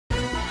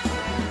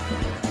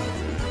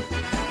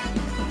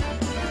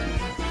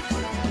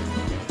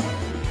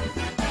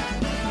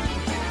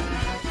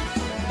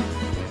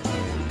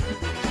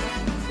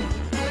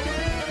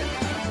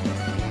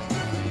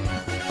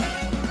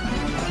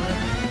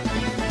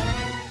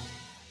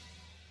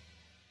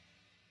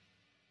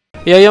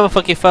Yeah, yeah,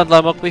 fucking fun.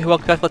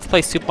 Welcome back. Let's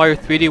play Super Mario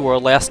 3D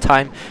World. Last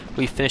time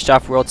we finished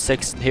off World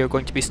 6, and here we're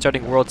going to be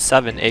starting World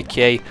 7,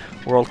 aka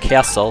World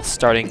Castle.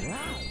 Starting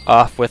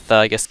off with,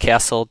 I guess,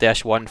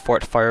 Castle-1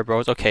 Fort Fire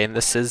Bros. Okay, and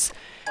this is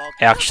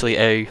actually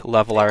a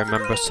level I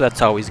remember, so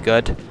that's always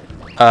good.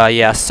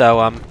 Yeah,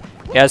 so,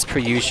 as per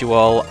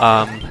usual,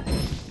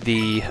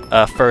 the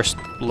first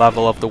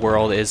level of the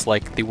world is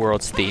like the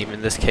world's theme.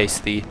 In this case,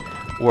 the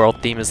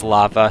world theme is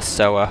lava,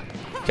 so,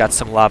 got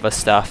some lava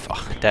stuff.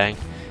 Oh, dang.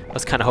 I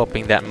was kind of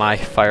hoping that my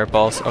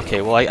fireballs... Okay,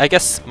 well, I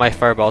guess my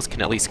fireballs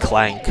can at least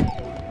clank.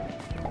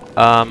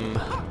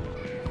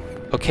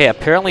 Okay,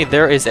 apparently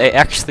there is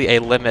actually a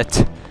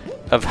limit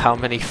of how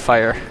many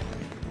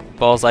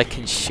fireballs I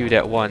can shoot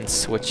at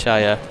once, which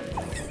I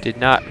did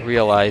not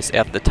realize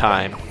at the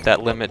time,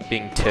 that limit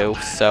being 2.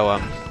 So,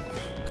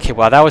 okay,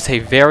 wow, that was a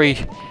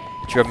very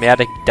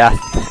dramatic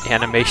death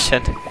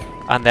animation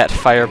on that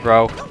fire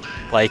bro.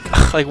 Like,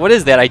 like, what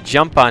is that? I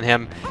jump on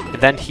him,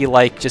 and then he,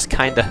 like, just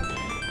kind of...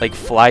 like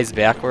flies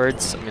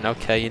backwards. I mean,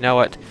 okay, you know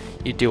what?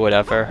 You do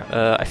whatever.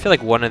 I feel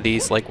like one of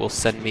these like will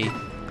send me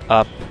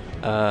up.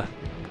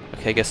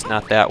 Okay, I guess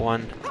not that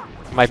one.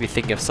 I might be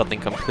thinking of something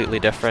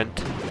completely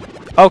different.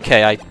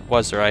 Okay, I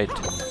was right.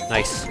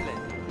 Nice.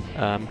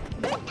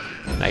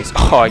 Nice.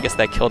 Oh, I guess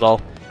that killed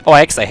all. Oh, I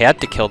actually had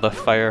to kill the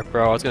fire,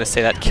 bro. I was gonna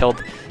say that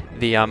killed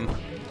the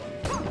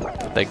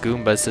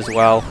Goombas as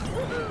well.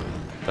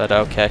 But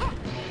okay.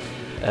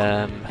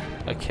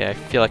 Okay, I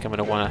feel like I'm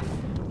gonna wanna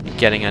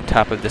getting on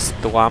top of this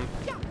thwomp.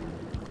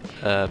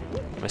 I'm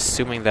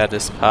assuming that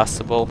is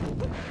possible.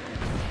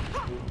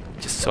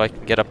 Just so I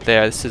can get up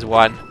there. This is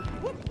one.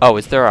 Oh,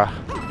 is there a...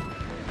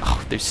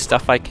 Oh, there's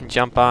stuff I can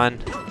jump on.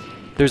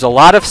 There's a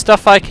lot of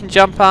stuff I can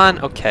jump on.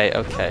 Okay,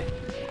 okay.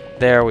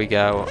 There we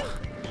go.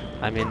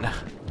 I mean...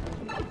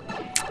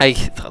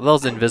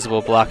 those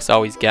invisible blocks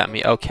always get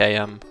me. Okay,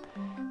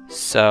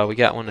 so we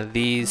got one of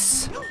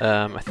these.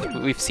 I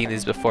think we've seen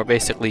these before.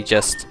 Basically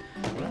just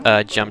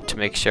jump to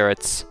make sure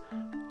it's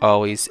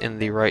always in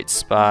the right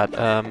spot.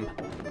 I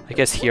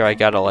guess here I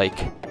gotta like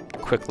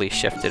quickly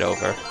shift it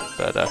over,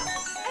 but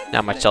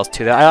not much else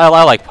to that.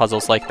 I like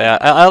puzzles like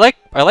that. I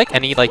like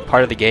any like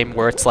part of the game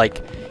where it's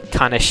like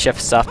kind of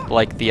shifts up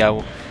like the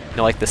you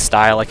know, like the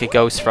style, like it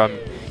goes from,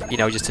 you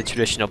know, just a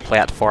traditional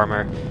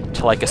platformer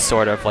to like a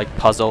sort of like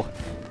puzzle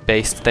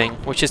based thing,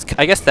 which is,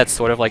 I guess that's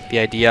sort of like the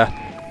idea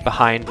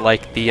behind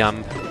like the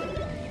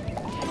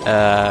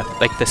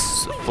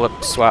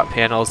flip swap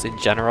panels in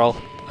general.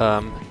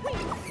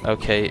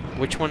 Okay,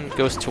 which one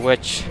goes to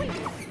which?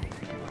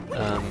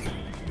 Can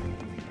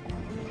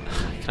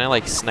I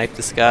like snipe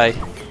this guy?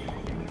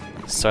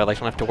 So I like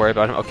don't have to worry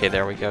about him. Okay,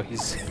 there we go.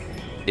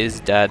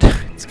 Is dead.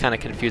 It's kind of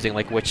confusing,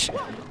 like which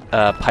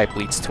pipe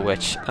leads to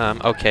which.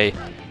 Okay,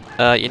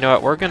 you know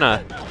what? We're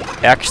gonna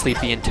actually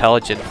be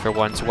intelligent for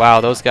once.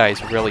 Wow, those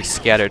guys really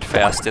scattered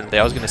fast, didn't they?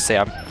 I was gonna say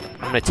I'm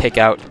gonna take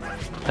out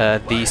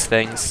these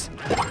things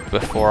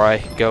before I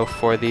go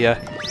for the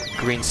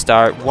green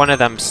star. One of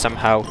them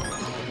somehow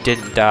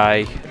didn't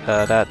die.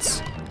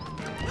 That's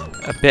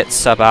a bit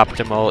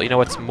suboptimal. You know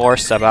what's more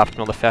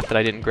suboptimal? The fact that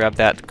I didn't grab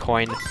that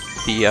coin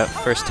the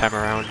first time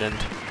around and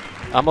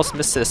almost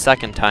missed it a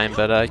second time,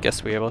 but I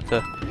guess we were able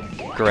to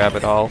grab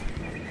it all.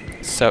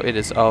 So it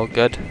is all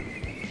good.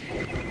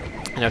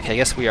 And okay, I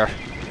guess we are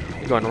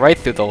going right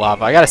through the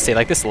lava. I gotta say,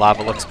 like, this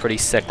lava looks pretty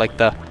sick, like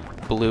the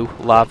blue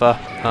lava.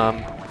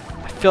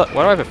 I feel,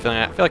 what do I have a feeling?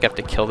 I feel like I have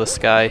to kill this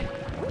guy.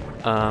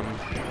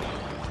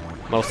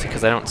 Mostly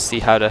because I don't see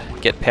how to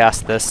get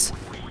past this.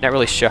 Not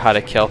really sure how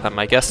to kill him.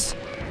 I guess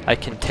I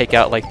can take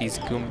out like these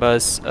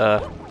Goombas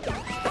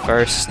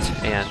first,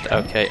 and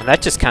okay, and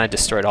that just kind of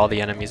destroyed all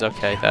the enemies.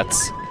 Okay,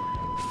 that's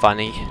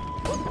funny.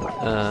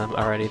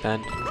 Alrighty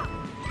then.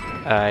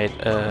 Alright,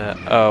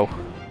 oh,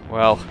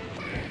 well.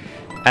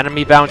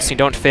 Enemy bouncing,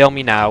 don't fail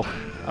me now.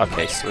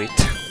 Okay, sweet.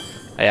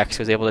 I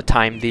actually was able to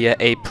time the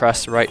A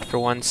press right for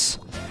once.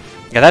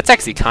 Yeah, that's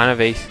actually kind of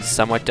a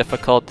somewhat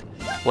difficult,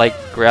 like,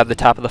 grab the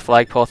top of the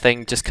flagpole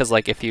thing, just because,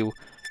 like, if you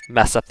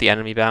mess up the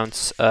enemy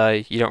bounce,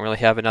 you don't really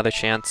have another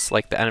chance.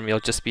 Like, the enemy will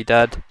just be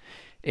dead,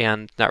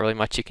 and not really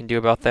much you can do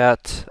about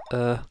that.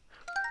 I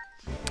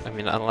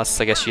mean, unless,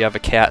 I guess, you have a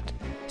cat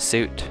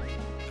suit,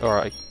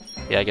 or,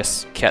 yeah, I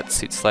guess cat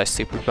suit /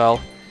 super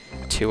bell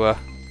to,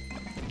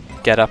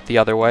 get up the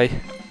other way.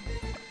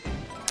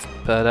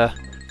 But,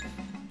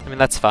 I mean,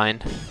 that's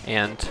fine,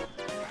 and...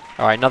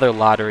 Alright, another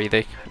lottery.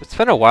 It's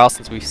been a while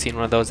since we've seen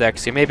one of those,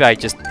 actually. Maybe I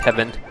just have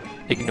been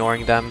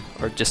ignoring them,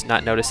 or just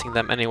not noticing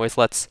them. Anyways,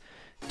 let's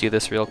do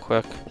this real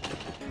quick.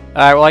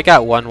 Alright, well, I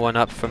got one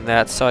up from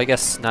that, so I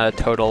guess not a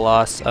total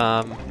loss.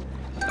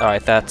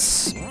 Alright,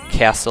 that's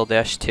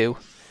Castle-2.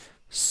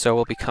 So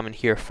we'll be coming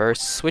here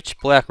first. Switch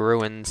Black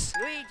Ruins.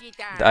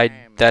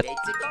 That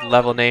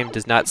level name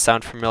does not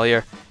sound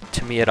familiar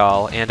to me at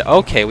all. And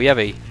okay, we have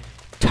a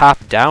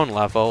top-down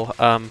level.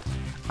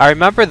 I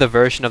remember the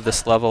version of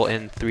this level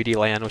in 3D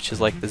Land, which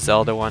is like the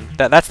Zelda one.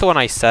 That's the one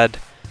I said,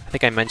 I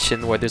think I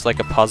mentioned, where there's like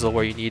a puzzle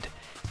where you need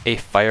a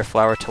fire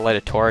flower to light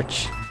a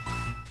torch.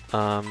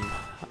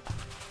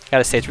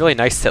 gotta say, it's really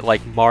nice that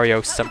like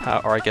Mario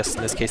somehow, or I guess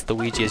in this case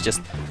Luigi, is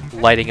just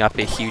lighting up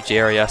a huge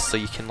area so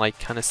you can like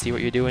kind of see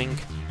what you're doing.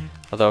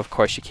 Although of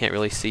course you can't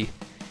really see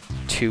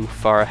too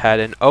far ahead.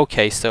 And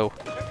okay, so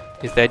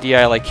is the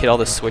idea I like hit all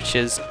the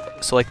switches?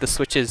 So like the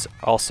switches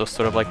also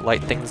sort of like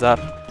light things up.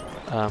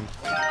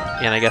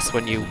 And I guess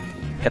when you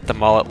hit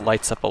them all, it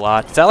lights up a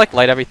lot. Does that like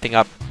light everything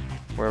up?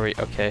 Where are we?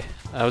 Okay.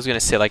 I was gonna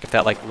say like if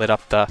that like lit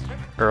up the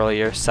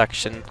earlier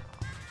section,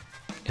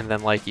 and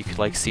then like you could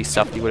like see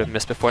stuff you would have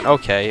missed before. And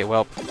okay,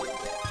 well,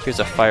 here's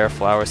a fire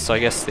flower. So I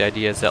guess the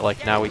idea is that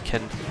like now we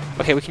can,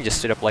 okay, we can just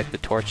straight up light the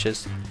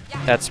torches.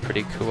 That's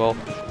pretty cool.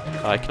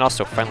 I can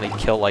also finally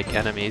kill like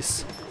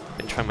enemies. I've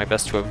been trying my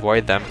best to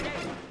avoid them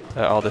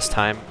all this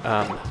time.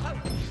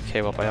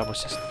 Okay, well I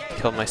almost just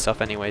killed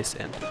myself anyways.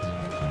 And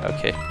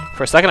okay,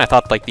 for a second I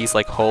thought like these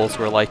like holes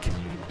were like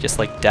just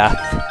like death,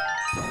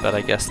 but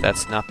I guess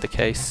that's not the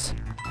case.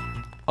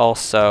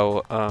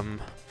 Also, I've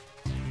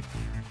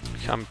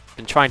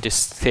been trying to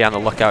stay on the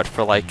lookout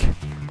for like,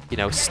 you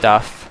know,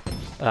 stuff.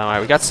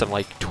 Alright, we got some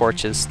like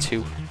torches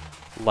to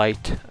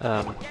light.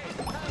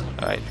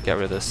 Alright, get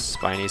rid of the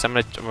spinies. I'm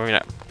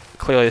gonna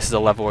clearly this is a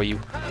level where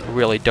you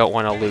really don't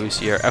want to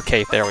lose your,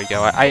 okay, there we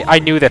go. I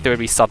knew that there would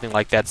be something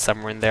like that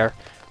somewhere in there,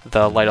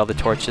 the light all the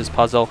torches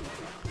puzzle,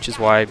 which is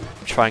why I'm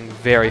trying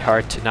very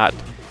hard to not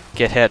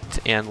get hit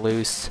and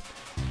lose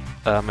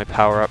my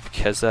power up,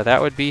 because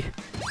that would be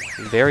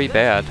very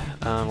bad.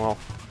 Well,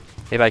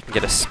 maybe I can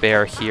get a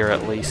spare here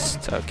at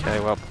least. Okay,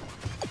 well,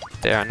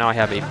 there, now I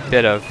have a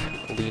bit of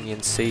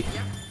leniency,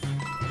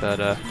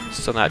 but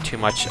still not too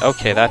much.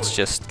 Okay, that's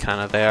just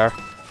kind of there.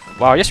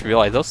 Wow, I just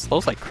realized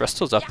those like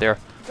crystals up there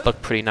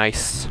look pretty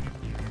nice.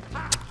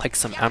 Like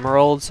some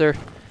emeralds or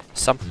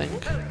something.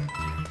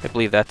 I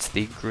believe that's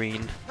the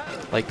green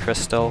like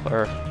crystal,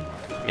 or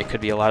it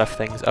could be a lot of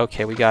things.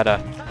 Okay, we got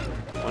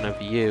one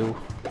of you.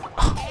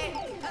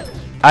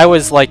 I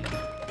was like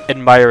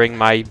admiring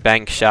my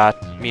bank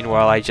shot.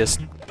 Meanwhile, I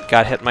just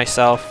got hit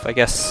myself. I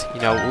guess,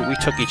 you know, we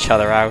took each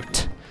other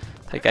out.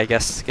 Like I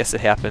guess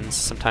it happens.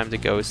 Sometimes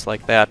it goes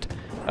like that.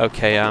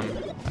 Okay,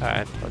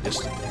 alright, I'll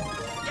just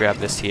grab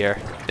this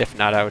here. If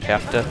not, I would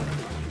have to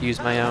use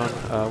my own.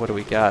 What do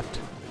we got?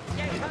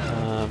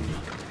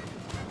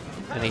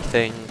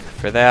 Anything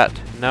for that?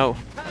 No.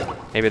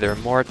 Maybe there are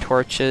more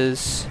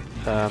torches.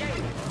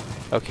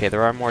 Okay,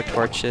 there are more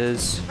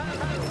torches.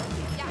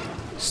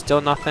 Still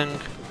nothing.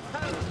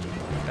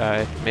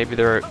 Maybe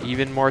there are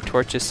even more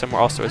torches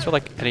somewhere also. Is there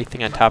like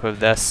anything on top of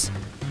this?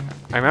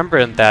 I remember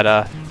in that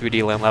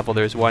 3D Land level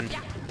there's one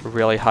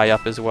really high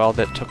up as well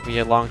that took me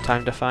a long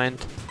time to find.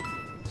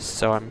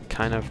 So I'm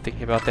kind of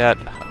thinking about that.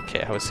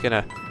 Okay, I was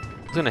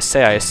gonna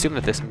say I assume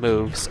that this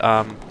moves.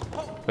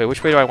 Wait,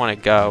 which way do I want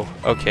to go?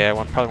 Okay, I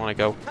probably want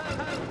to go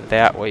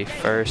that way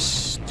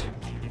first.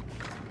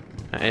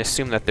 I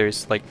assume that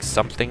there's like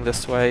something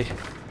this way.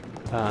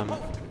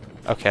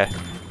 Okay.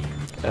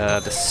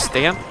 The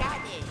stamp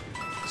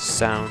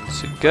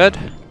sounds good.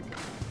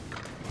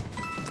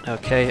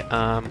 Okay,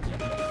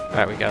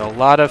 alright, we got a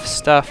lot of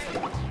stuff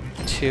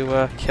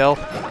to kill.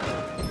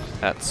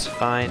 That's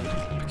fine.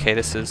 Okay,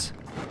 this is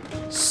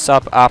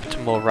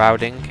suboptimal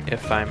routing,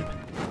 if I'm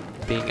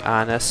being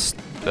honest,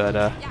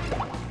 but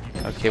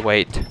okay,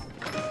 wait.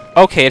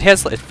 Okay,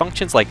 it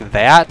functions like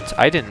that?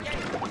 I didn't.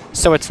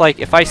 So it's like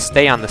if I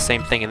stay on the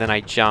same thing and then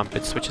I jump,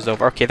 it switches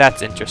over. Okay,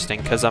 that's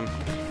interesting, because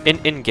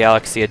in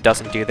Galaxy it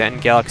doesn't do that. In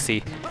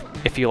Galaxy,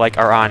 if you like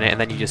are on it and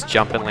then you just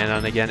jump and land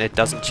on it again, it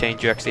doesn't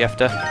change. You actually have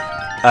to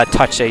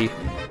touch a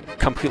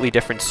completely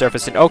different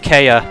surface. And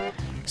okay,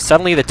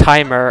 suddenly the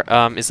timer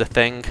is a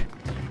thing.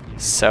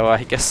 So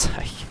I guess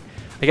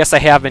I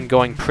have been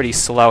going pretty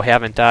slow,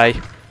 haven't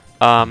I?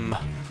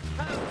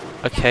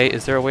 Okay,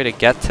 is there a way to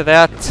get to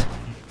that?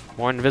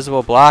 More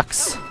invisible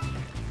blocks?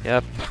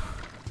 Yep.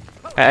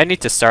 I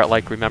need to start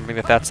like remembering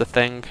that that's a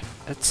thing.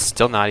 It's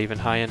still not even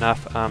high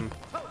enough.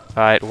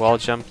 Alright, wall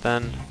jump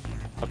then.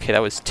 Okay,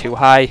 that was too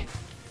high.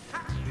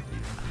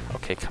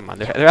 Okay, come on.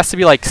 There has to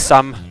be like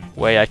some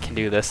way I can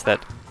do this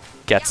that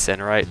gets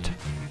in, right?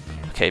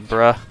 Okay,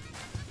 bruh.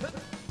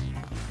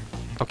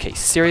 Okay,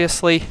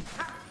 seriously?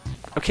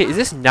 Okay, is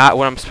this not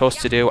what I'm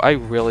supposed to do? I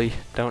really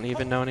don't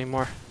even know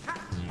anymore.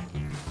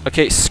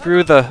 Okay,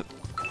 screw the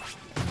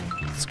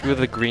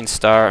green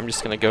star. I'm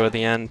just gonna go to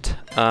the end.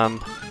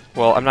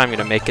 Well, I'm not even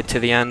gonna make it to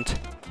the end.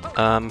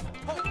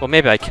 Well,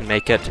 maybe I can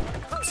make it.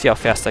 See how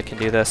fast I can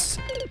do this.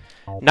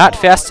 Not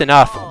fast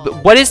enough.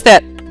 But what is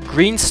that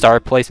green star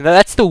placement?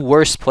 That's the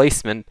worst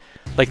placement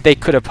like they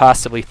could have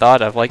possibly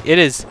thought of. Like, it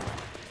is.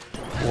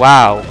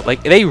 Wow.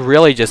 Like, they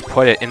really just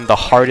put it in the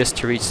hardest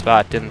to reach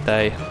spot, didn't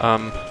they?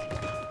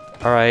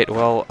 Alright,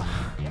 well,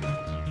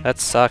 that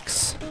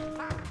sucks.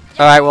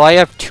 Alright, well, I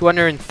have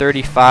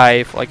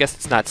 235, well, I guess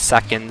it's not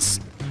seconds,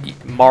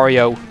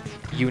 Mario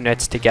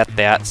units to get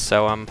that,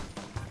 so,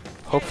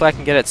 hopefully I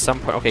can get it at some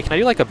point. Okay, can I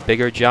do, like, a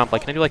bigger jump?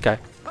 Like, can I do, like, a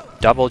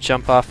double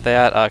jump off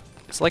that?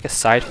 Is it, like, a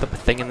side flip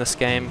thing in this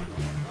game?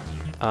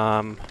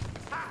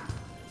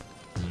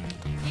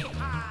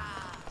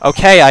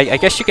 Okay, I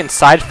guess you can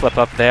side flip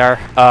up there,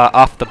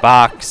 off the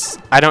box.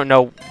 I don't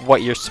know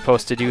what you're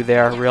supposed to do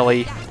there,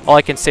 really. All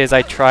I can say is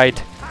I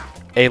tried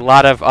a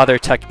lot of other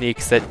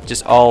techniques that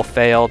just all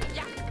failed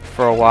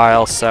for a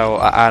while, so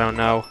I don't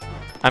know.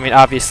 I mean,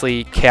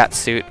 obviously,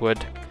 Catsuit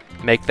would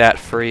make that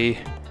free,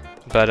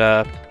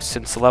 but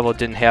since the level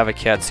didn't have a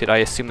Catsuit, I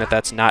assume that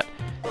that's not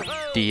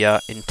the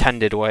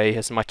intended way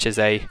as much as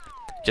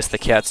just the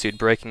Catsuit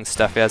breaking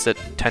stuff as it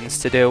tends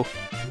to do.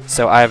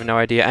 So I have no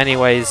idea.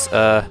 Anyways,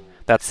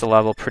 that's the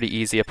level, pretty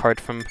easy apart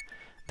from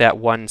that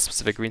one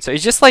specific green star.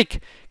 It's just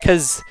like,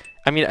 because,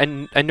 I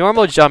mean, a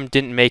normal jump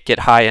didn't make it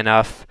high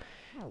enough.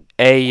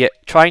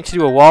 Trying to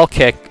do a wall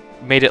kick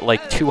made it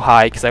like too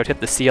high because I would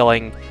hit the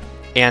ceiling,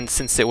 and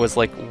since it was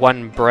like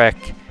one brick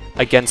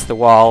against the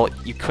wall,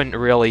 you couldn't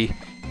really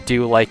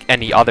do like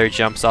any other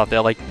jumps out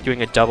there. Like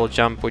doing a double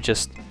jump would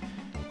just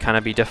kind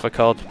of be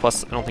difficult.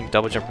 Plus, I don't think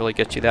double jump really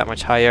gets you that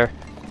much higher.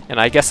 And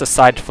I guess a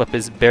side flip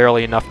is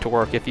barely enough to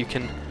work if you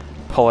can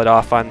pull it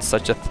off on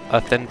such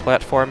a thin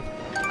platform.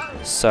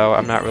 So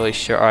I'm not really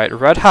sure. Alright,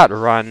 Red Hot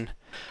Run.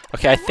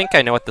 Okay, I think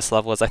I know what this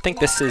level is. I think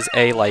this is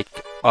a like,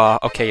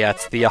 okay, yeah,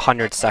 it's the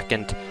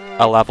 100-second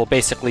level.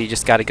 Basically, you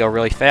just gotta go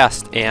really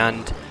fast.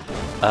 And,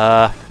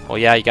 well,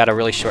 yeah, you got a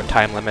really short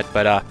time limit,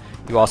 but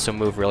you also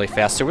move really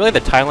fast. So really the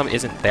time limit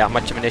isn't that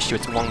much of an issue.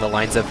 It's along the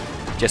lines of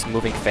just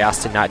moving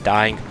fast and not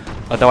dying.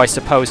 Although I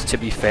suppose, to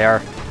be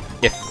fair,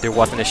 if there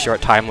wasn't a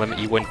short time limit,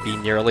 you wouldn't be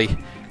nearly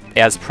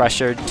as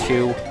pressured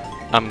to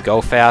go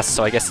fast.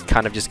 So I guess it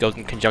kind of just goes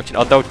in conjunction.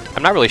 Although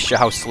I'm not really sure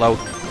how slow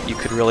you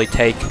could really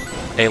take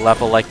a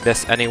level like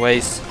this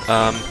anyways.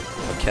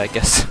 Okay, I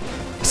guess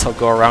I'll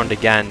go around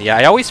again. Yeah,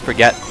 I always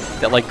forget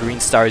that like green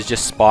stars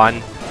just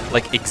spawn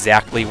like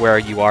exactly where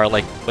you are.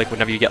 Like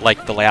whenever you get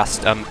like the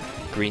last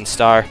green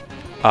star,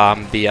 for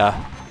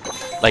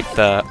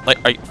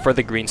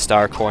the green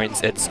star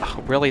coins, it's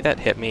really that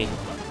hit me,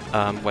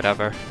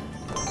 whatever,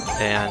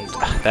 and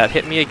that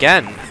hit me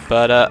again.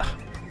 But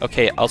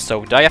okay.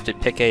 Also, do I have to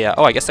pick a?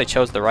 Oh, I guess I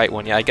chose the right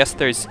one. Yeah, I guess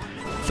there's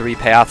 3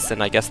 paths,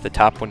 and I guess the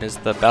top one is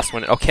the best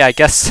one. Okay, I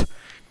guess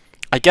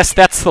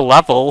that's the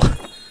level.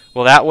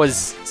 Well, that was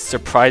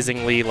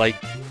surprisingly like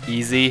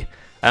easy.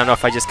 I don't know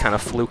if I just kind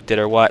of fluked it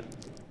or what.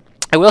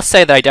 I will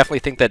say that I definitely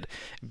think that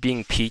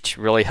being Peach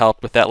really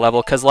helped with that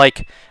level, because,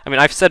 like, I mean,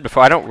 I've said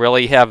before, I don't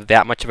really have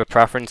that much of a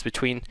preference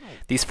between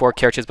these 4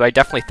 characters, but I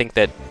definitely think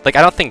that, like,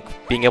 I don't think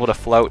being able to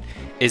float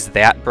is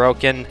that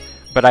broken,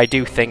 but I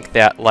do think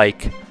that,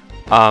 like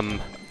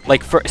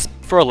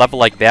for a level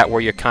like that where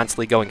you're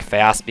constantly going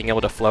fast, being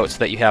able to float so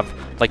that you have,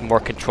 like,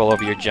 more control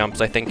over your jumps,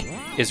 I think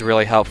is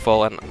really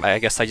helpful, and I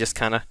guess I just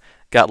kind of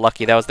got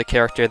lucky. That was the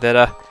character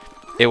that,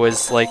 it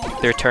was, like,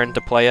 their turn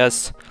to play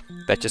as.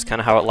 That's just kind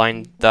of how it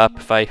lined up.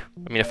 If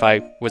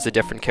I was a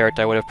different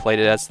character, I would have played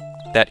it as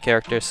that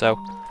character, so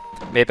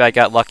maybe I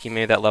got lucky.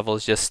 Maybe that level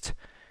is just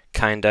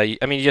kind of,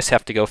 I mean, you just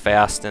have to go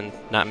fast and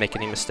not make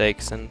any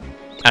mistakes, and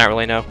I don't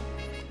really know.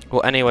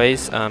 Well,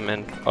 anyways,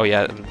 and, oh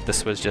yeah,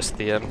 this was just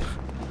the,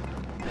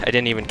 I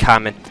didn't even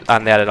comment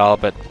on that at all,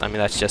 but, I mean,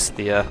 that's just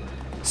the,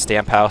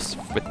 stamp house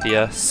with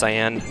the,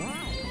 cyan,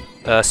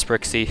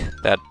 Sprixie,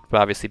 that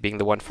obviously being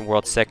the one from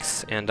World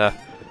 6, and,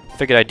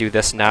 figured I'd do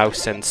this now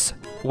since...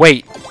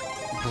 Wait,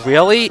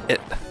 really?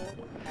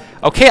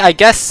 Okay, I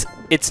guess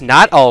it's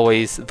not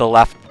always the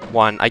left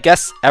one. I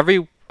guess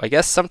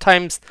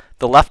sometimes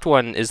the left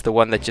one is the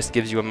one that just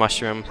gives you a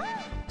mushroom.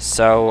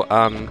 So,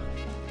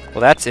 well,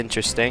 that's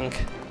interesting.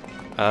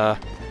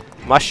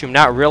 Mushroom,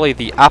 not really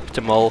the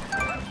optimal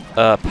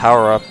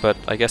power-up, but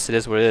I guess it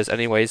is what it is.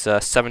 Anyways,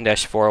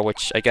 7-4,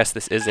 which I guess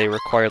this is a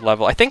required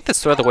level. I think that's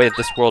sort of the way that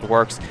this world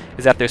works,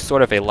 is that there's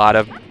sort of a lot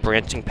of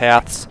branching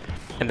paths,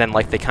 and then,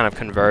 like, they kind of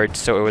converge.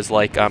 So it was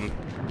like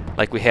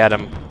we had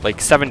like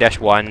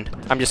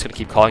 7-1. I'm just gonna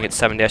keep calling it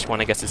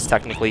 7-1. I guess it's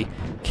technically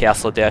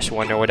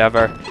Castle-1 or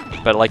whatever.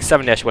 But like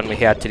 7-1 we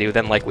had to do.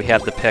 Then like we had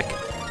the pick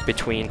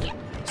between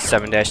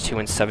 7-2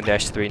 and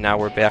 7-3. Now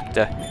we're back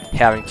to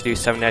having to do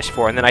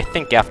 7-4. And then I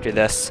think after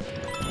this,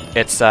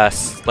 it's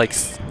like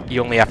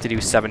you only have to do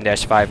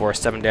 7-5 or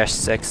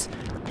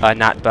 7-6,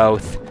 not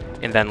both.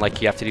 And then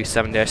like you have to do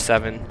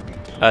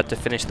 7-7 to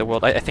finish the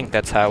world. I think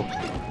that's how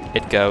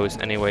it goes.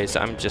 Anyways,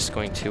 I'm just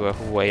going to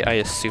wait. I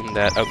assume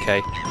that,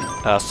 okay.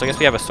 So I guess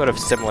we have a sort of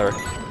similar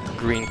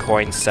green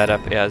coin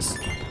setup as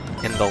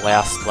in the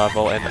last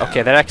level. And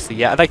okay, that actually,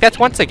 yeah, like that's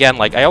once again,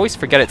 like I always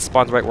forget it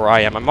spawns right where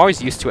I am. I'm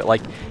always used to it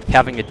like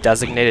having a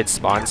designated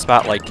spawn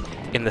spot like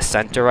in the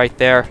center right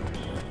there.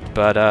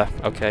 But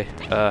okay,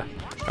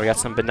 we got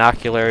some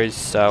binoculars.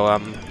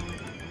 So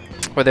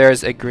well,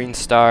 there's a green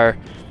star,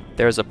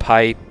 there's a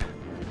pipe,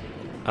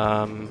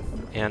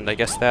 and I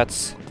guess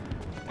that's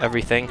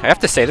everything. I have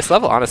to say, this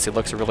level honestly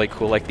looks really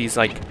cool. Like these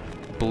like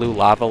blue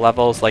lava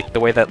levels, like the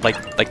way that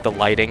like the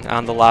lighting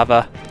on the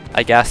lava,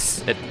 I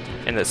guess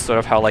and it's sort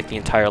of how like the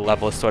entire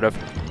level is sort of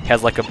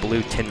has like a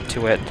blue tint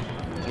to it.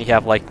 And you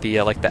have like the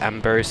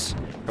embers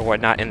or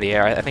whatnot in the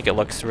air. I think it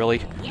looks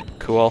really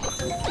cool.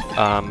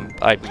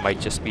 I might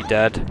just be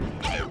dead.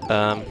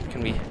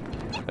 Can we?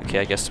 Okay,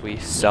 I guess we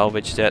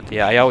salvaged it.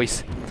 Yeah, I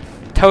always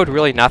Toad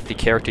really not the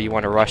character you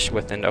want to rush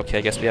with. And okay,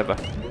 I guess we have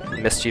a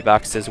mystery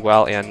box as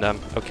well. And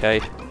okay,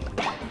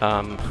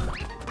 I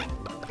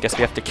guess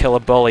we have to kill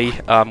a bully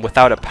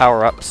without a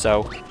power-up,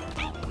 so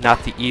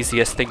not the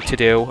easiest thing to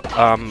do.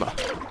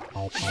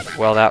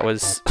 Well, that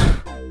was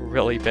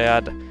really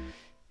bad.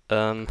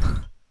 And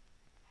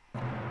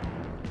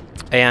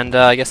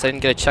I guess I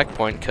didn't get a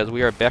checkpoint because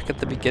we are back at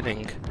the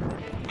beginning.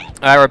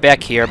 We're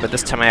back here, but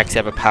this time I actually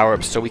have a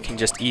power-up, so we can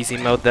just easy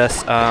mode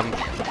this.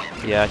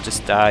 Yeah,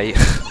 just die.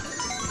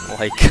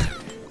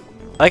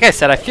 like I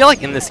said, I feel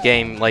like in this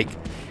game, like,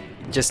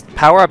 just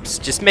power-ups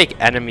just make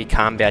enemy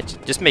combat,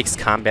 just makes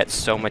combat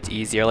so much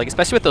easier. Like,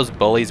 especially with those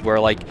bullies where,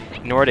 like,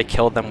 in order to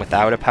kill them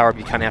without a power-up,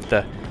 you kind of have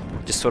to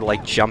just sort of,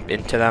 like, jump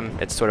into them.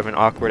 It's sort of an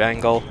awkward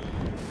angle.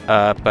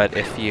 But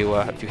if you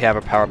have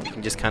a power-up, you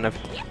can just kind of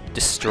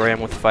destroy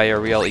them with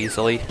fire real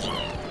easily.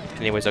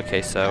 Anyways,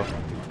 okay, so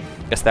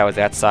I guess that was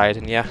that side,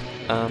 and yeah.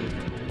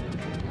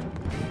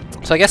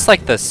 So I guess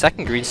like the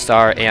second green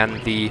star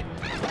and the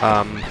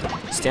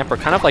stamp are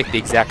kind of like the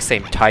exact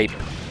same type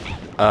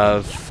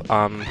of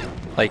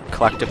like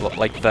collectible,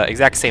 like the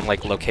exact same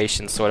like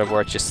location sort of, where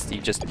it's just you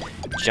just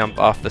jump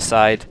off the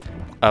side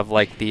of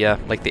like the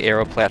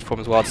arrow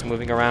platforms while it's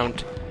moving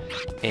around,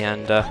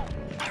 and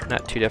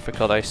not too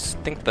difficult. I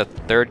think the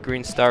third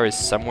green star is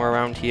somewhere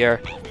around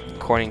here.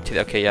 According to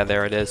okay, yeah,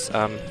 there it is.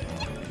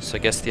 So I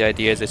guess the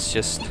idea is it's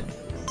just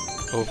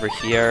over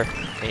here,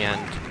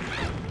 and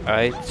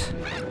right,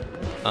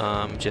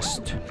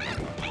 just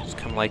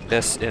come like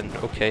this, and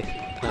okay.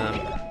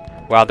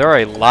 Wow, there are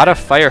a lot of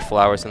fire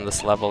flowers in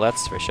this level.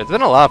 That's for sure. There's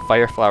been a lot of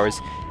fire flowers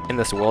in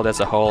this world as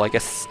a whole. I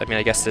guess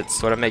it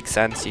sort of makes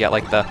sense. You got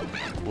like the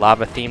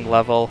lava-themed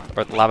level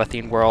or the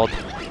lava-themed world,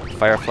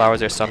 fire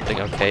flowers or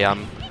something. Okay,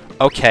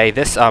 okay,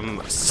 this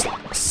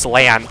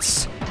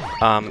slants.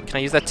 Can I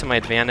use that to my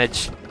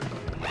advantage?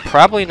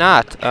 Probably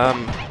not.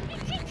 I'm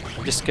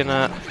just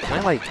gonna, can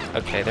I like,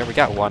 okay, there we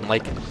got one.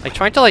 Like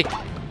trying to like,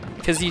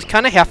 because you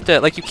kind of have to,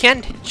 like, you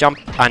can't jump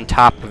on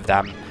top of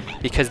them,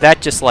 because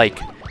that just like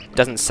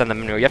doesn't send them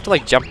anywhere. You have to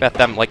like jump at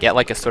them like at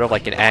like a sort of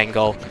like an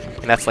angle,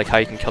 and that's like how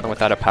you can kill them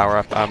without a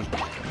power-up.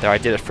 There, I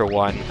did it for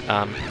one.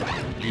 I'm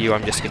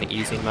just gonna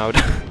easy mode.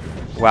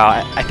 Wow,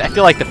 I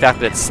feel like the fact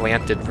that it's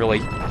slanted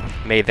really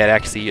made that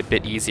actually a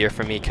bit easier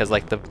for me, because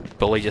like the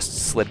bully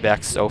just slid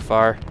back so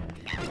far.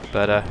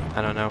 But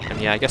I don't know.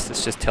 And yeah, I guess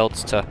this just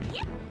tilts to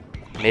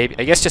maybe,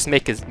 I guess just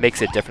makes it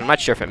different. I'm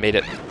not sure if it made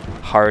it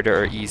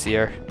harder or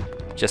easier.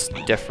 Just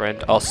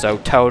different. Also,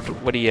 Toad,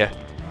 what do you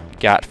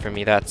got for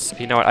me? That's,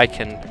 you know what, I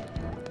can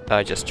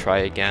just try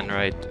again,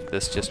 right? If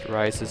this just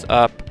rises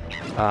up.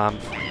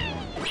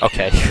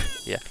 Okay.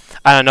 Yeah.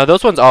 I don't know,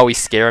 those ones always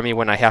scare me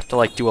when I have to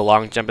like do a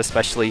long jump,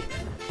 especially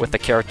with a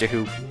character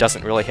who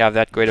doesn't really have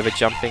that great of a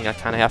jumping. I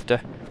kind of have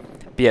to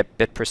be a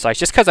bit precise.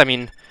 Just because, I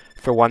mean,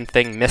 for one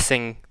thing,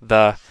 missing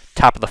the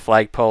top of the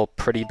flagpole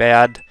pretty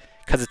bad.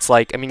 Because it's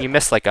like, I mean, you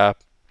miss like a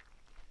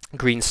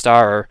green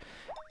star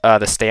or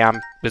the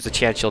stamp, there's a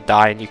chance you'll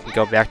die and you can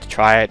go back to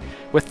try it.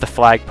 With the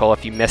flagpole,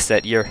 if you miss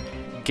it, you're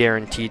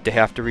guaranteed to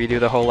have to redo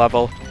the whole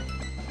level.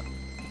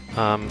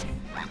 Oh,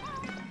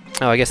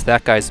 I guess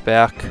that guy's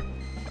back.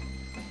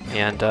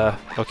 And,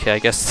 okay, I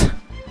guess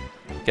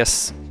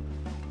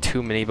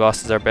two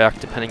mini-bosses are back,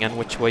 depending on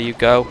which way you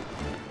go.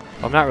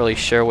 I'm not really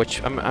sure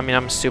which, I mean,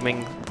 I'm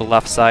assuming the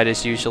left side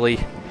is usually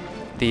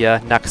the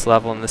next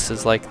level, and this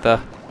is like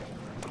the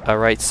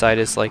right side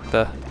is like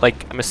the,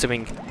 I'm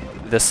assuming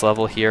this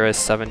level here is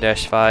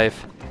 7-5,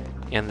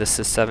 and this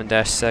is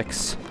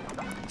 7-6.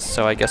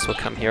 So I guess we'll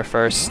come here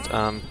first.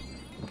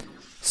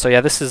 So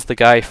yeah, this is the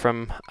guy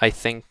from, I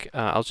think,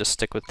 I'll just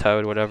stick with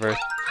Toad, whatever.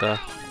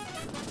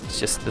 It's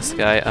just this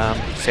guy.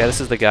 So yeah,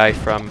 this is the guy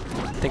from,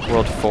 I think,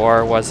 World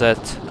 4, was it?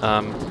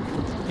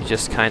 You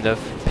just kind of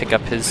pick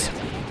up his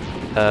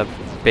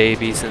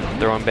babies and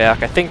throw them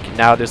back. I think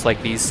now there's like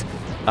these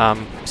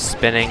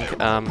spinning.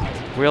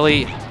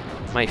 Really,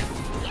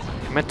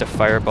 I meant to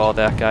fireball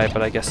that guy,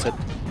 but I guess it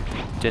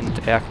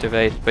didn't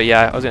activate. But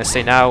yeah, I was gonna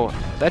say now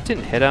that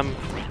didn't hit him,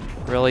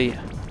 really.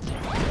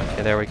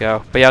 Okay, there we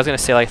go. But yeah, I was gonna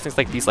say like things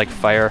like these like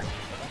fire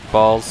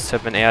balls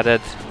have been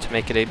added to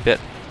make it a bit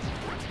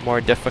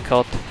more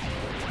difficult,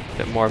 a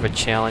bit more of a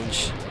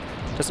challenge.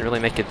 Doesn't really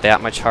make it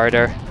that much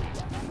harder.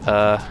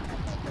 I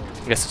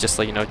guess it's just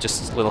like, you know,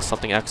 just a little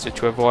something extra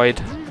to avoid.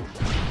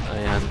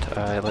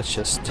 And let's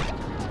just.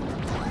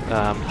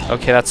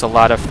 Okay, that's a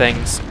lot of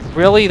things.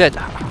 Really, that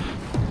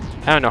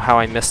I don't know how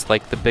I missed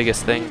like the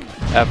biggest thing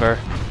ever.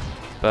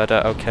 But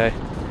okay.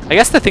 I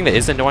guess the thing that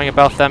is annoying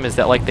about them is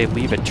that like they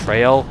leave a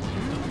trail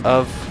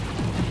of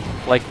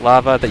like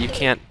lava that you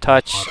can't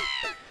touch.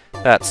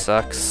 That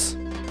sucks.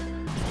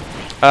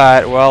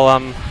 Alright, well,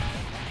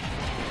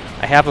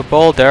 I have a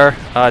boulder.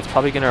 It's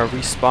probably gonna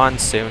respawn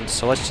soon,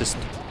 so let's just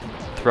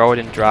throw it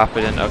and drop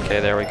it in.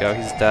 Okay, there we go.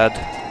 He's dead.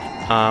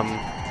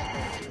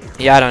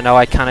 Yeah, I don't know.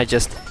 I kind of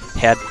just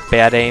had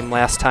bad aim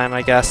last time,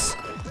 I guess.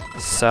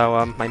 So,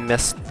 I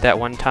missed that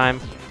one time.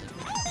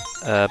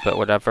 But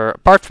whatever.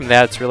 Apart from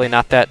that, it's really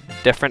not that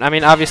different. I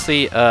mean,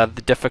 obviously,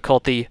 the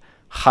difficulty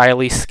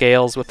highly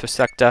scales with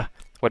respect to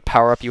what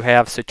power-up you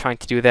have, so trying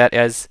to do that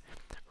as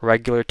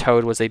regular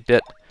Toad was a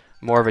bit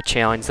more of a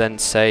challenge than,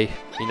 say,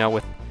 you know,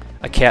 with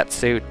a cat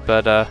suit,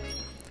 but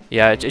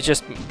yeah, it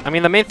just, I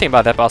mean, the main thing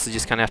about that boss is you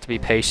just kind of have to be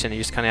patient. You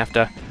just kind of have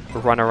to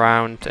run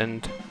around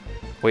and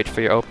wait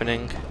for your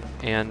opening,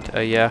 and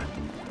yeah,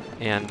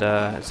 and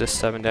is this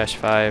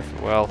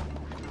 7-5? Well,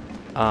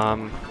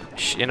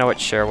 you know what,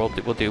 sure, we'll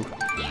do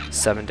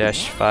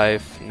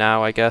 7-5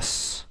 now, I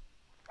guess.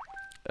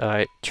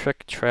 Alright,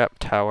 Trick Trap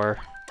Tower.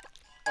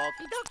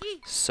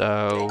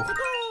 So,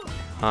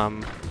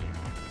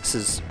 this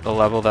is a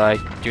level that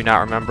I do not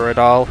remember at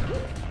all.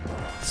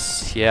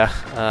 Yeah,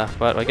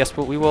 but I guess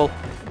we will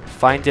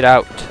find it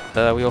out.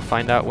 We will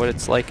find out what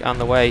it's like on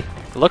the way.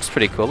 It looks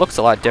pretty cool. It looks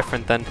a lot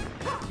different than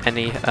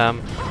any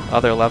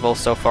other level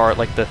so far,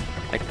 like the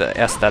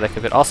aesthetic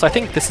of it. Also, I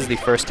think this is the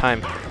first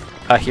time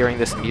hearing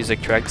this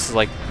music track. This is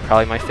like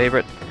probably my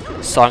favorite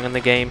song in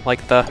the game,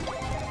 like the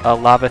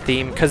lava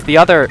theme, because the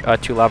other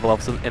two lava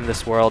levels in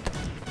this world,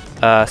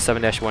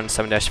 7-1 and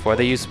 7-4,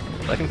 they use,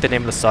 I think the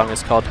name of the song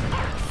is called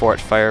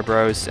Fort Fire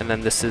Bros, and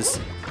then this is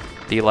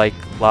the like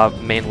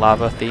main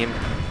lava theme.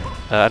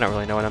 I don't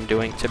really know what I'm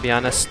doing, to be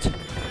honest.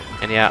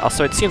 And yeah,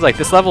 also it seems like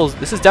this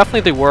is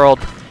definitely the world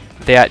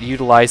that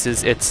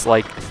utilizes its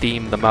like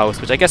theme the most,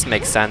 which I guess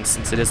makes sense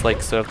since it is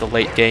like sort of the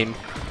late game,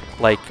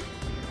 like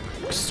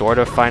sort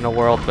of final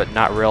world, but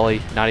not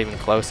really, not even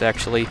close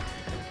actually.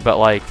 But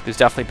like, there's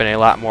definitely been a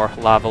lot more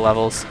lava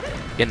levels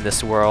in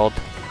this world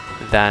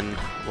than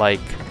like,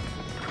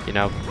 you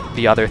know,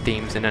 the other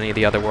themes in any of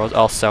the other worlds.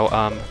 Also,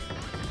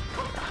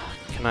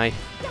 can I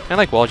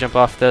like wall jump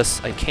off this?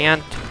 I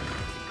can't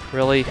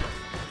really.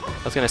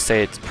 I was gonna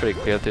say it's pretty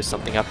clear that there's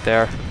something up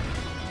there,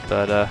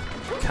 but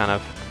kind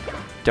of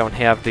don't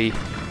have the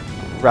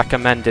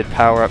recommended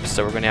power-ups,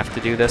 so we're gonna have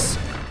to do this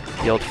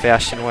the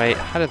old-fashioned way.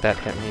 How did that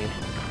hit me?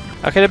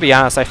 Okay, to be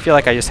honest, I feel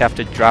like I just have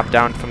to drop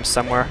down from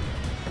somewhere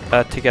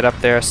to get up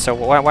there, so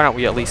why don't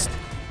we at least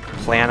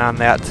plan on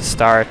that to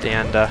start,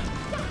 and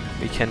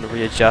we can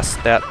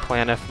readjust that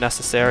plan if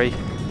necessary.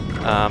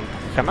 I'm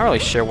not really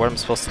sure what I'm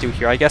supposed to do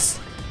here. I guess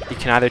you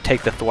can either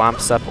take the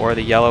thwomps up or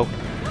the yellow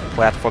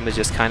platform to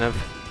just kind of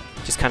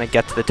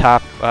get to the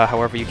top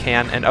however you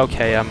can. And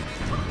okay,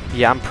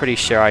 yeah, I'm pretty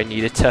sure I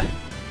needed to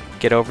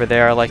get over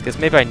there like this.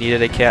 Maybe I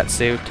needed a cat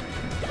suit.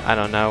 I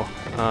don't know.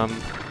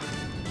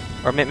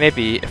 Or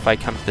maybe if I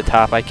come to the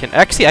top, I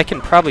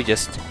can probably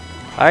just.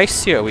 I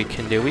see what we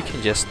can do. We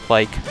can just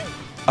like.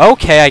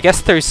 Okay, I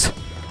guess there's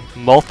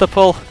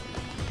multiple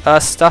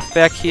stuff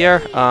back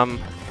here.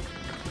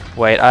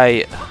 Wait,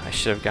 I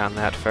should have gotten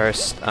that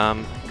first.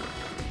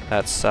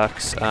 That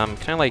sucks. Can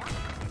I like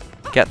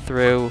get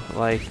through?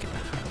 Like,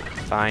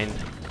 fine.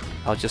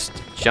 I'll just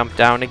jump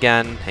down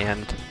again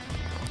and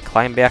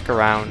climb back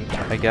around,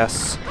 I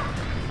guess.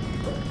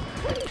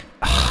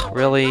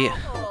 Really?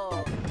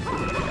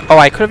 Oh,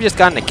 I could have just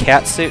gotten a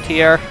cat suit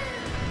here.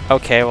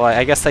 Okay, well,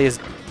 I guess I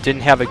just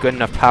didn't have a good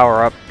enough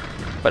power up.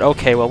 But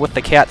okay, well, with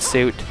the cat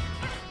suit,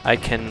 I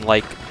can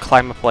like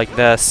climb up like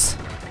this,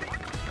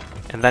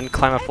 and then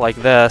climb up like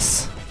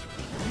this,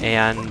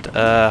 and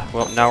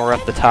well, now we're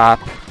at the top.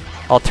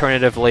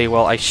 Alternatively,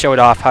 well, I showed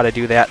off how to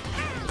do that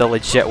the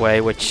legit way,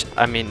 which,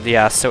 I mean,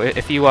 yeah, so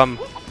if you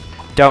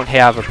don't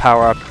have a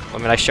power-up, I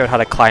mean, I showed how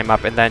to climb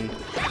up and then,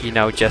 you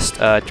know, just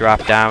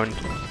drop down,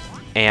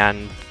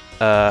 and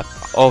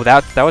oh,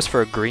 that was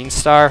for a green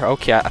star?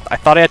 Okay, I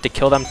thought I had to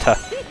kill them to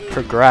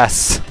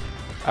progress.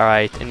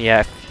 Alright, and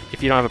yeah,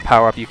 if you don't have a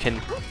power-up, you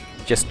can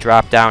just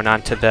drop down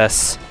onto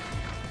this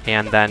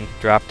and then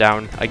drop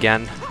down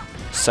again.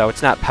 So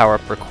it's not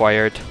power-up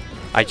required.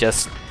 I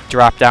just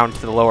dropped down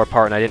to the lower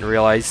part and I didn't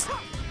realize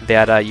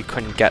that you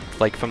couldn't get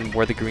like from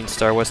where the green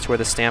star was to where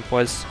the stamp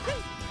was.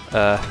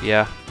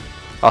 Yeah.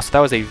 Also, that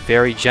was a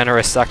very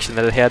generous section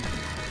that it had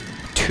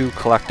 2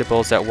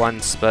 collectibles at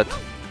once, but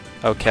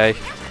okay.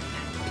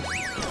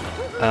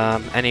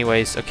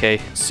 Anyways,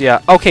 okay. So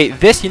yeah, okay,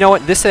 this, you know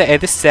what, this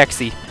is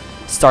actually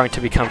starting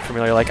to become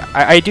familiar. Like,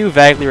 I do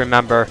vaguely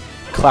remember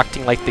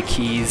collecting like the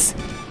keys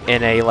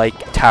in a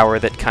like tower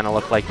that kind of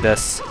looked like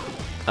this.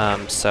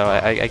 So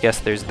I guess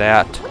there's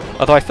that.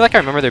 Although I feel like I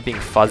remember there being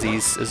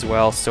fuzzies as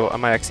well, so I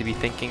might actually be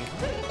thinking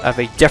of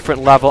a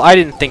different level. I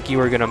didn't think you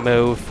were gonna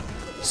move,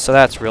 so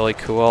that's really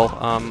cool.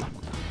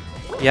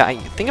 Yeah, I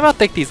think about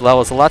like these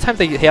levels. A lot of times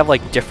they have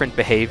like different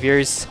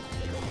behaviors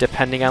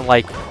depending on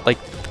like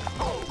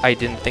I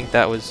didn't think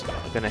that was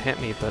gonna hit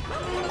me, but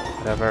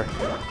whatever.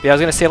 Yeah, I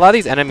was gonna say a lot of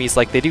these enemies,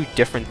 like, they do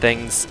different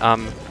things.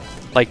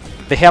 Like,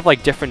 they have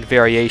like different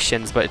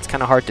variations, but it's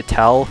kind of hard to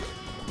tell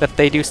that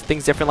they do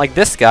things different. Like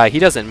this guy, he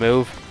doesn't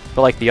move,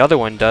 but like the other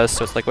one does.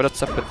 So it's like,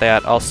 what's up with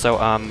that? Also,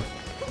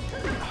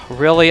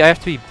 really, I have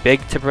to be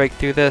big to break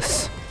through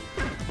this.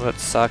 Well, that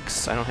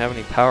sucks. I don't have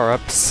any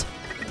power-ups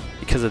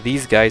because of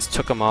these guys.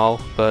 Took them all,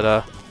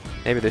 but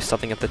maybe there's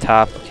something at the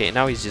top. Okay,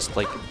 now he's just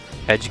like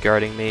edge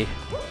guarding me.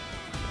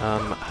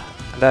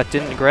 That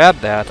didn't grab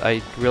that.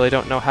 I really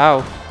don't know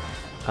how.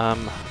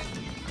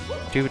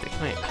 Dude,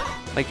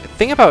 like,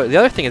 think about it. The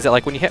other thing is that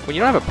like when you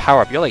don't have a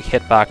power up, your like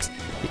hitbox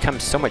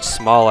becomes so much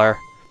smaller.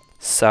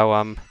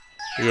 So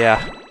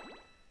yeah,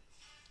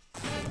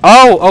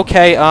 Oh,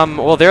 okay,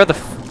 well, they're the...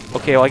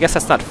 okay, well, I guess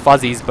that's not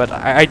fuzzies, but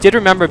I did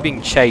remember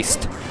being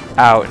chased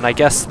out, and I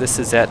guess this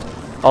is it.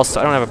 Also,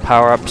 I don't have a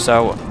power-up,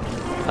 so...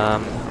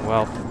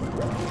 well...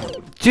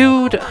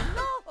 Dude!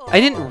 I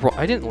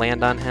didn't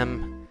land on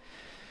him.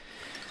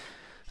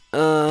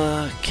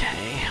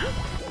 Okay.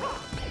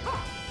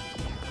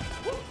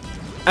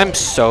 I'm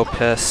so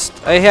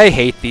pissed. I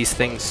hate these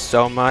things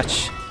so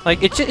much.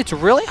 Like, it's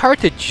really hard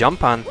to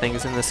jump on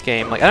things in this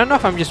game. Like, I don't know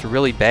if I'm just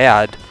really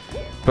bad,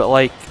 but,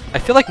 like, I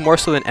feel like more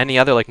so than any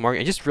other, like,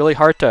 it's just really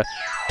hard to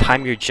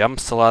time your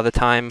jumps a lot of the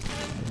time,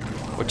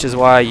 which is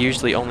why I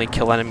usually only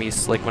kill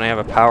enemies, like, when I have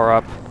a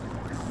power-up.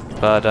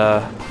 But,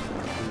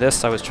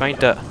 this, I was trying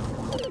to...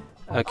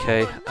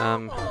 Okay,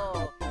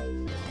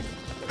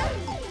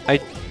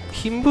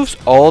 he moves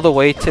all the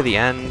way to the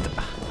end.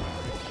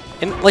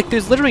 And, like,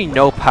 there's literally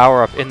no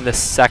power-up in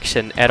this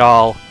section at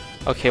all.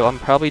 Okay, well, I'm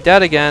probably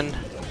dead again.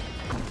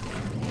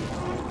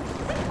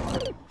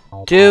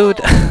 Dude,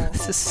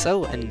 this is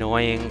so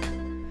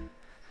annoying.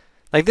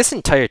 Like, this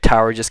entire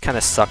tower just kind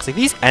of sucks. Like,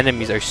 these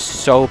enemies are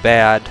so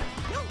bad.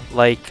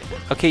 Like,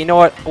 okay, you know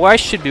what? What I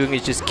should be doing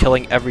is just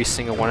killing every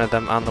single one of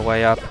them on the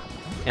way up.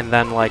 And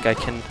then, like, I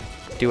can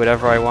do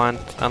whatever I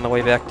want on the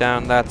way back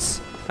down.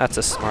 That's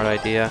a smart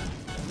idea.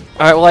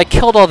 Alright, well, I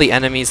killed all the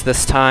enemies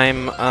this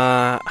time.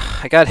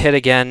 I got hit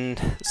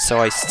again, so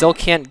I still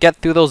can't get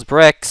through those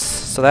bricks.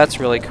 So that's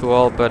really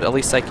cool, but at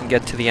least I can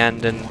get to the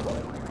end and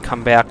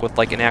come back with,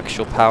 like, an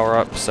actual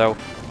power-up. So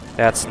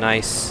that's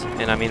nice.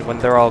 And, I mean, when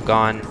they're all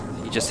gone,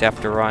 you just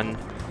have to run.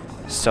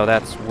 So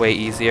that's way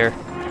easier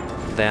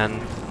than,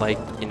 like,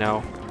 you know...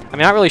 I mean, I'm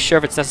not really sure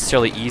if it's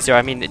necessarily easier.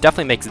 I mean, it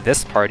definitely makes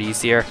this part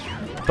easier.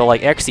 But,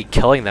 like, actually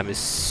killing them is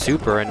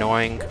super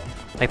annoying.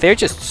 Like, they're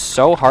just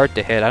so hard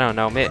to hit. I don't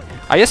know.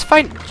 I just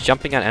find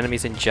jumping on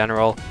enemies in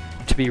general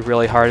to be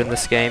really hard in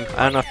this game.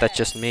 I don't know if that's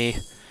just me.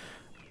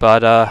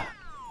 But,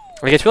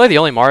 like, it's really the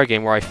only Mario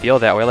game where I feel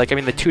that way. Like, I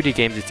mean, the 2D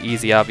games, it's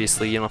easy,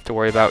 obviously. You don't have to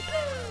worry about,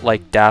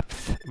 like,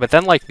 depth. But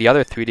then, like, the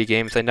other 3D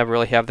games, I never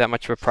really have that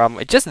much of a problem.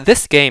 It's just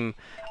this game,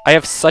 I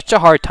have such a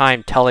hard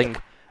time telling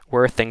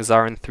where things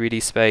are in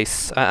 3D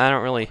space. I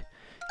don't really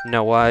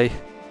know why.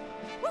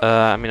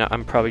 I mean,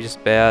 I'm probably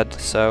just bad,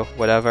 so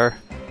whatever.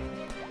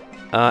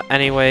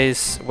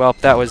 Anyways, well,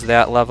 that was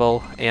that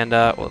level, and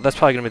well, that's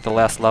probably going to be the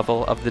last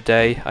level of the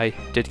day. I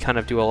did kind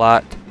of do a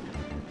lot,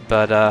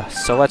 but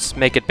so let's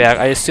make it back.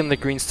 I assume the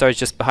green star is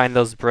just behind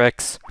those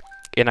bricks,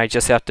 and I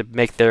just have to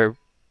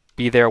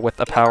be there with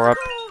a power-up,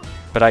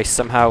 but I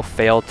somehow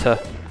failed to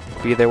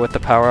be there with the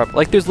power-up.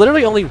 Like, there's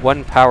literally only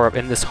one power-up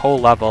in this whole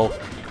level,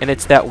 and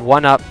it's that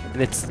one up,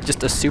 and it's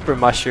just a super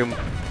mushroom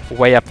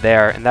way up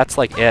there, and that's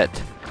like it.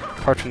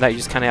 Apart from that, you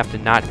just kind of have to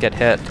not get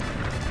hit,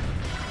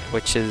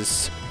 which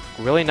is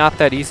really not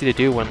that easy to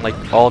do when, like,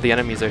 all the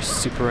enemies are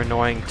super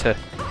annoying to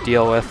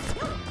deal with.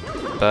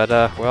 But,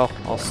 well,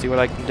 I'll see what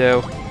I can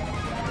do.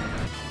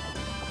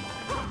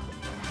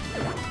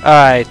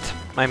 Alright,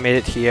 I made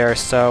it here.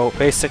 So,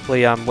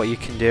 basically, what you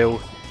can do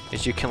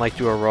is you can, like,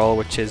 do a roll,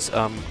 which is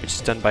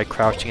done by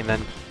crouching and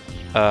then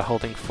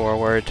holding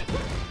forward.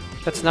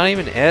 That's not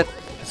even it.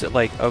 Is it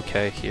like,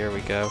 okay, here we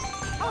go.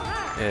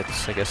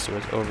 I guess it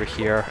was over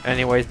here.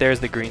 Anyways, there's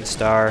the green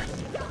star.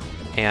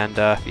 And,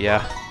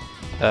 yeah.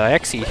 I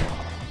actually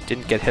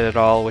didn't get hit at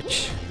all,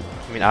 which,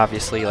 I mean,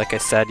 obviously, like I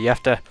said, you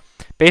have to...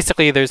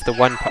 Basically, there's the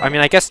one... I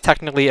mean, I guess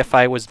technically if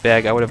I was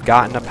big, I would have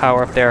gotten a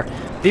power-up there.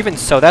 But even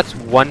so, that's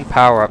one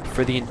power-up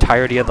for the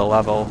entirety of the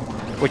level.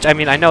 Which, I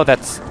mean, I know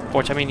that's...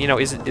 Which, I mean, you know,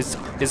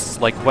 is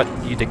like what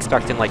you'd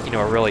expect in, like, you know,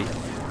 a really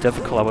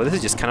difficult level. This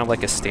is just kind of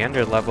like a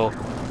standard level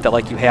that,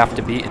 like, you have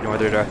to beat in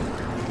order to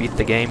beat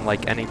the game,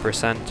 like, any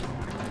 %.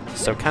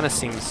 So it kind of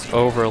seems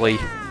overly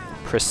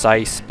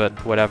precise,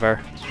 but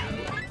whatever.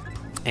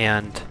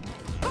 And,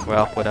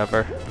 well,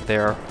 whatever.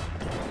 There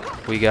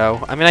we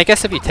go. I mean, I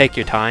guess if you take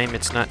your time,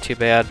 it's not too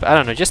bad. But I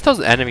don't know, just those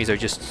enemies are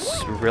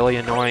just really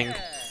annoying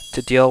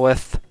to deal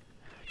with.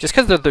 Just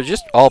because they're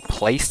just all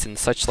placed in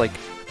such, like,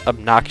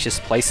 obnoxious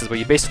places where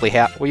you basically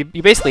have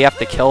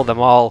to kill them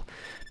all,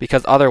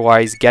 because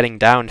otherwise getting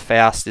down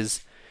fast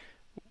is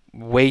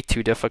way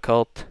too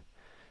difficult.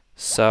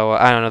 So,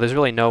 I don't know, there's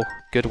really no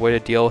good way to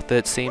deal with it,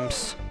 it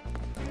seems.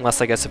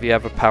 Unless, I guess, if you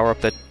have a power-up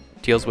that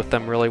deals with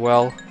them really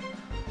well.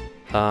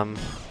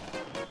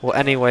 Well,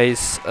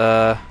 anyways,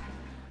 I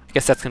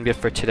guess that's gonna be it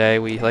for today.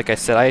 Like I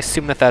said, I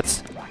assume that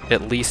that's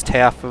at least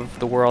half of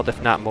the world,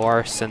 if not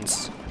more,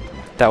 since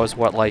that was,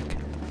 what, like,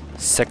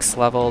 6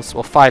 levels?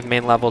 Well, 5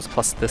 main levels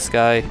plus this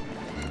guy.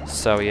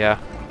 So, yeah.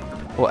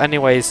 Well,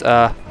 anyways,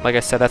 like I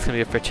said, that's gonna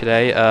be it for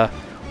today.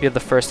 We have the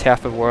first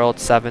half of World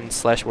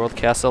 7/World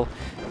Castle,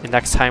 and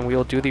next time we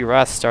will do the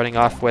rest, starting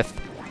off with,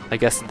 I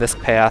guess, this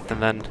path,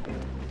 and then,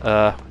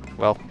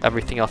 well,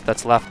 everything else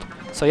that's left.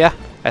 So, yeah.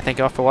 I thank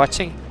you all for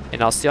watching,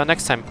 and I'll see you all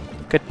next time.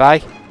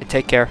 Goodbye, and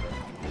take care.